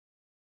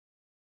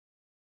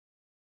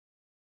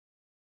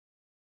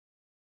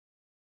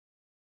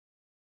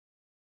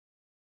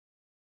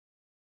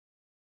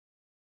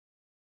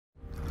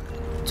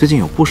最近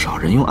有不少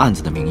人用案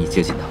子的名义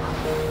接近他们，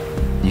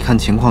你看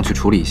情况去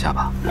处理一下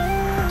吧，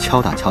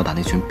敲打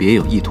那群别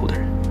有意图的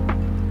人。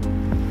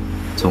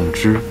总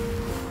之，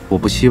我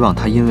不希望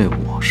他因为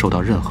我受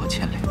到任何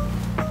牵连。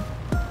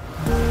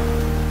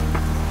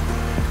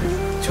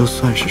就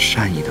算是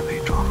善意的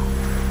伪装，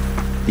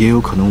也有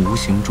可能无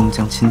形中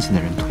将亲近的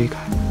人推开，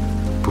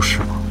不是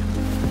吗？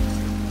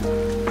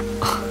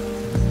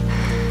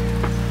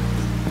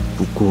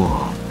不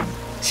过，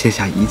卸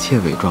下一切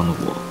伪装的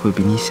我，会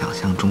比你想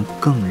象中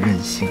更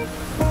任性。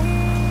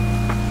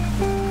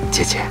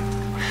姐姐，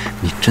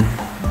你真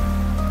的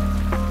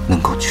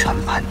能够全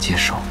盘接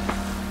受？